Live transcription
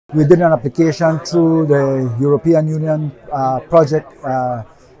We did an application through the European Union project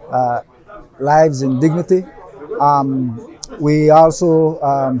Lives in Dignity. We also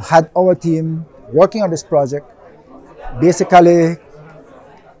had our team working on this project, basically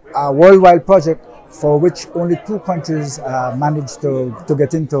a worldwide project for which only 2 countries managed to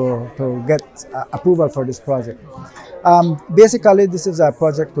get into to get approval for this project. Basically, this is a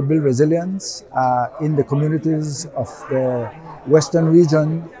project to build resilience in the communities of the western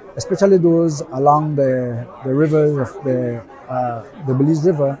region, especially those along the rivers of the Belize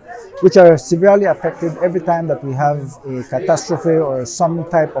River, which are severely affected every time that we have a catastrophe or some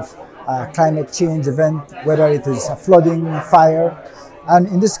type of climate change event, whether it is a flooding, fire. And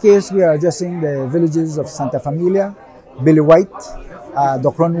in this case, we are addressing the villages of Santa Familia, Billy White,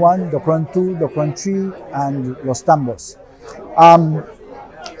 Docron 1, Docron 2, Docron 3, and Los Tambos.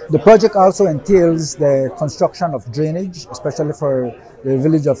 The project also entails the construction of drainage, especially for the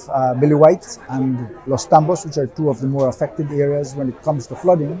village of Billy White and Los Tambos, which are 2 of the more affected areas when it comes to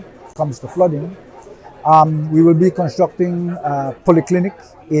flooding. We will be constructing a polyclinic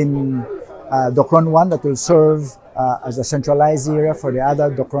in Docron 1 that will serve as a centralized area for the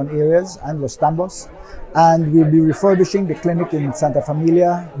other Docron areas and Los Tambos. And we'll be refurbishing the clinic in Santa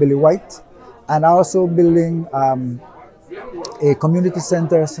Familia, Billy White, and also building a community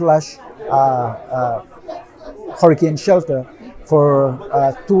center slash hurricane shelter for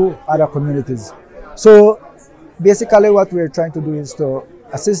 2 other communities. So basically what we're trying to do is to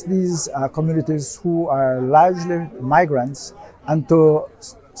assist these communities who are largely migrants and to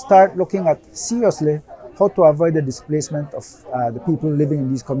start looking at seriously how to avoid the displacement of the people living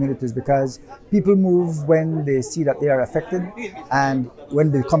in these communities, because people move when they see that they are affected and when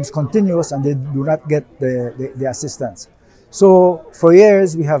it becomes continuous and they do not get the assistance. So for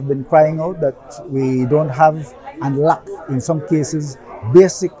years we have been crying out that we don't have and lack in some cases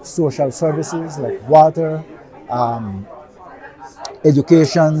basic social services like water,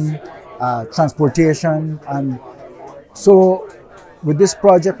 education, transportation. And so with this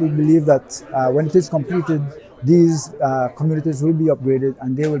project, we believe that when it is completed, these communities will be upgraded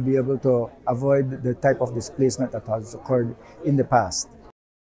and they will be able to avoid the type of displacement that has occurred in the past.